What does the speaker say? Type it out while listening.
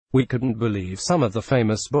We couldn't believe some of the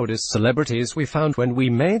famous Buddhist celebrities we found when we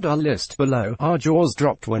made our list below. Our jaws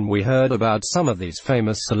dropped when we heard about some of these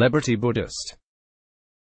famous celebrity Buddhists.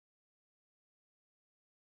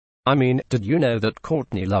 I mean, did you know that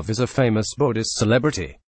Courtney Love is a famous Buddhist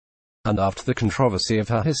celebrity? And after the controversy of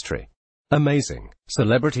her history. Amazing.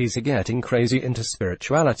 Celebrities are getting crazy into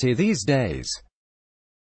spirituality these days.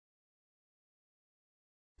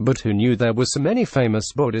 But who knew there were so many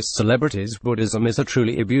famous Buddhist celebrities? Buddhism is a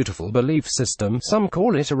truly beautiful belief system. Some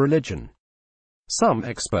call it a religion. Some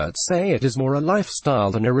experts say it is more a lifestyle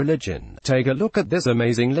than a religion. Take a look at this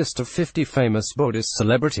amazing list of 50 famous Buddhist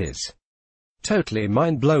celebrities. Totally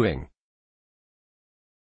mind-blowing.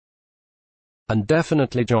 And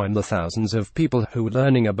definitely join the thousands of people who are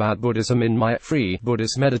learning about Buddhism in my free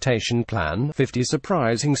Buddhist meditation plan. 50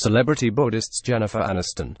 surprising celebrity Buddhists. Jennifer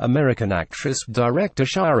Aniston, American actress, director.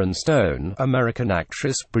 Sharon Stone, American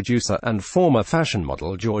actress, producer, and former fashion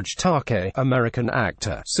model. George Takei, American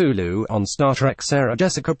actor. Sulu on Star Trek. Sarah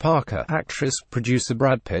Jessica Parker, actress, producer.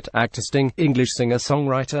 Brad Pitt, actor. Sting, English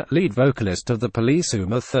singer-songwriter, lead vocalist of The Police.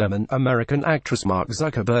 Uma Thurman, American actress. Mark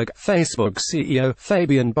Zuckerberg, Facebook CEO.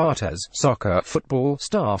 Fabian Barthez, soccer football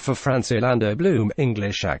star for France. Orlando Bloom,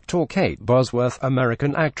 English actor. Kate Bosworth,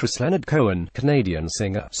 American actress. Leonard Cohen, Canadian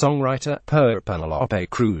singer, songwriter, poet. Penelope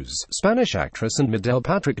Cruz, Spanish actress and model.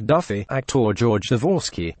 Patrick Duffy, actor. George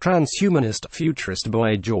Dvorsky, transhumanist, futurist.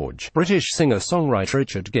 Boy George, British singer-songwriter.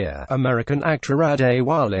 Richard Gere, American actor.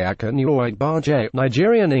 Adewale Akinnuoye Barje,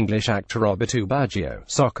 Nigerian English actor. Roberto Baggio,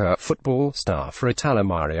 soccer football star for Italy.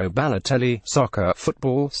 Mario Balotelli, soccer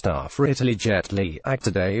football star for Italy. Jet Li,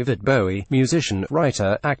 actor. David Bowie, musician,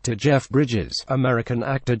 writer, actor. Jeff Bridges, American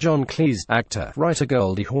actor. John Cleese, actor, writer.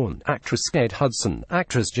 Goldie Hawn, actress. Kate Hudson,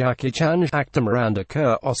 actress. Jackie Chan, actor. Miranda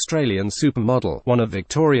Kerr, Australian supermodel, one of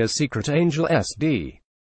Victoria's Secret. Angel S.D.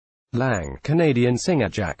 Lang, Canadian singer.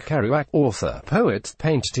 Jack Kerouac, author, poet,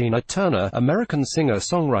 painter. Tina Turner, American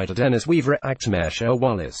singer-songwriter. Dennis Weaver, actor. Michelle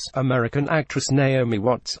Wallace, American actress. Naomi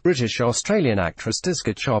Watts, British-Australian actress.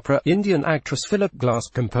 Tisca Chopra, Indian actress. Philip Glass,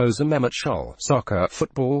 composer. Mehmet Scholl, soccer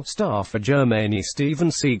football star for Germany. Steven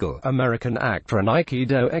Seagal, American actor and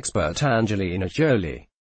Aikido expert. Angelina Jolie.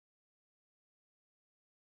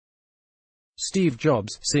 Steve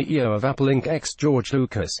Jobs, CEO of Apple Inc. George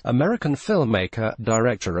Lucas, American filmmaker,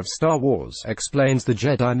 director of Star Wars, explains the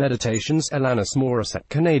Jedi Meditations. Alanis Morissette,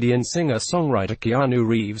 Canadian singer-songwriter. Keanu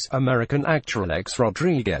Reeves, American actor. Alex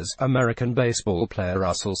Rodriguez, American baseball player.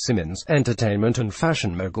 Russell Simmons, entertainment and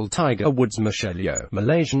fashion mogul. Tiger Woods. Michelle Yeoh,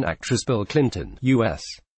 Malaysian actress. Bill Clinton, U.S.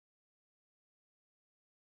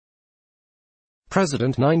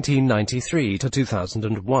 President 1993 to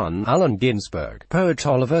 2001. Allen Ginsberg, poet.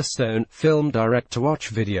 Oliver Stone, film director. Watch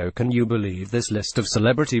video. Can you believe this list of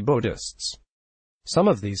celebrity Buddhists? Some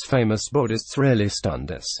of these famous Buddhists really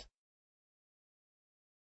stunned us.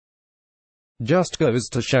 Just goes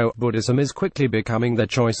to show, Buddhism is quickly becoming the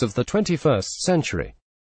choice of the 21st century.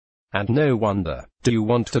 And no wonder. Do you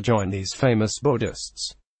want to join these famous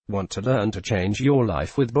Buddhists? Want to learn to change your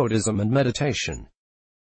life with Buddhism and meditation?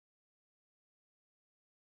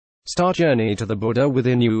 Start journey to the Buddha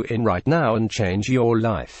within you right now and change your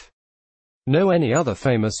life. Know any other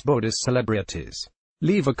famous Buddhist celebrities?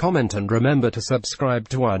 Leave a comment and remember to subscribe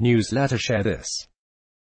to our newsletter. Share this.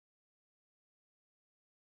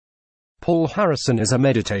 Paul Harrison is a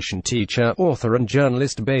meditation teacher, author and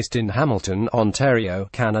journalist based in Hamilton, Ontario,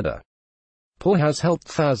 Canada. Paul has helped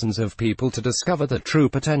thousands of people to discover their true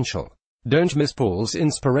potential. Don't miss Paul's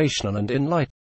inspirational and enlightening